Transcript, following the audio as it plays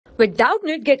With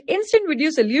Doubtnut, get instant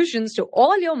video solutions to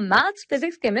all your maths,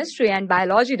 physics, chemistry, and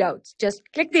biology doubts. Just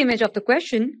click the image of the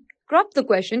question, crop the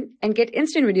question, and get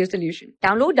instant video solution.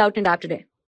 Download Doubtnut app today.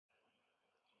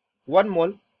 1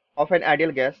 mole of an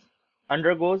ideal gas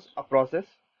undergoes a process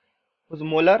whose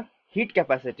molar heat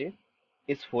capacity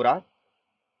is 4R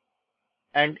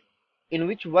and in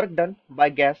which work done by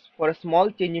gas for a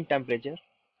small change in temperature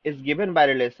is given by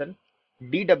relation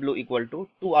dW equal to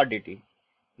 2R dt.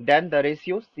 Then the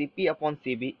ratio Cp upon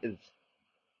Cv is.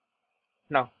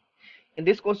 Now, in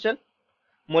this question,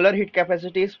 molar heat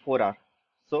capacity is 4R.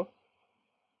 So,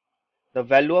 the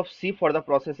value of C for the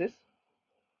process is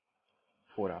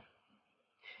 4R.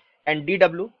 And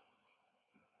dW,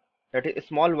 that is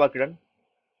small work done,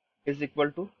 is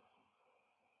equal to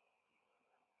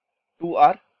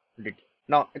 2R dt.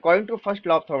 Now, according to first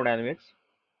law of thermodynamics,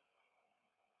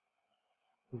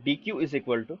 dq is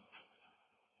equal to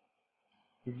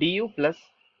du plus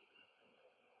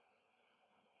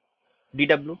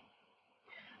dw.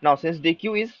 Now, since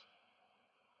dq is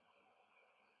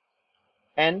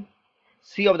n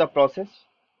c of the process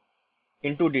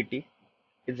into dt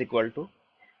is equal to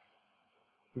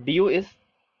du is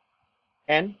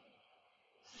n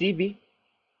cb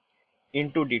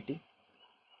into dt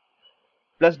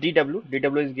plus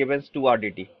dw is given as 2R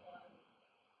dt.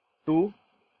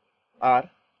 2R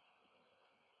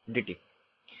dt.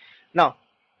 Now,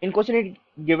 in question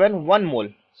it given 1 mole.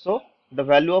 So, the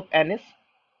value of n is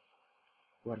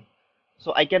 1.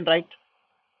 So, I can write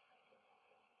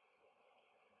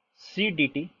C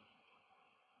dt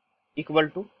equal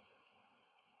to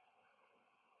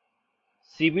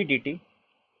Cb dt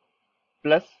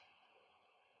plus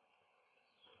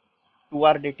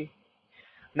 2R dt.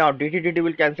 Now, dt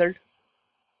will cancel.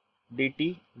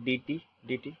 dt.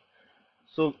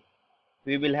 So,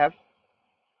 we will have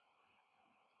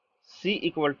C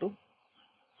equal to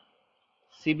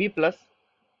Cb plus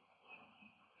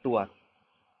 2R.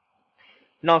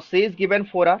 Now, C is given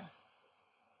 4R.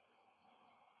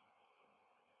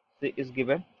 C is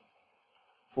given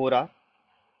 4R.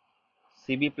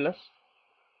 Cb plus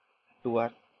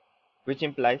 2R, which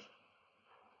implies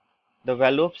the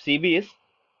value of Cb is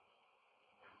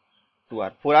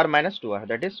 2R. 4R minus 2R,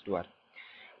 that is 2R.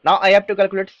 Now, I have to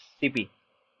calculate Cp.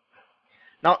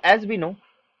 Now, as we know,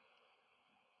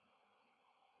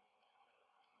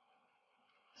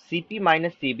 Cp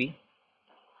minus Cb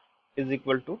is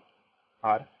equal to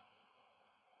R.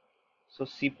 So,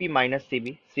 Cp minus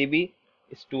Cb, Cb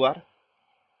is 2R,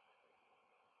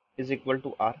 is equal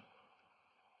to R.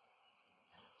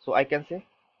 So, I can say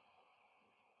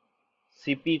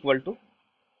Cp equal to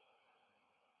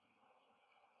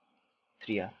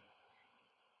 3R.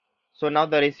 So, now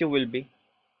the ratio will be,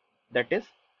 that is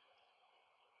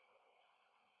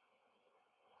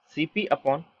Cp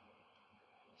upon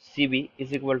Cb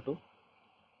is equal to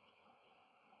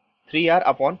 3R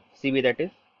upon Cb, that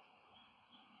is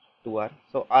 2R.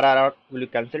 So, R will be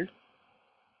cancelled.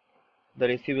 The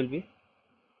ratio will be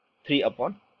 3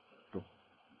 upon 2.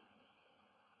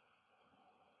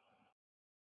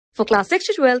 For class 6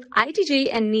 to 12, IIT JEE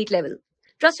and NEET level.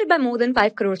 Trusted by more than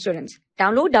 5 crore students.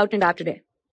 Download Doubtnut app today.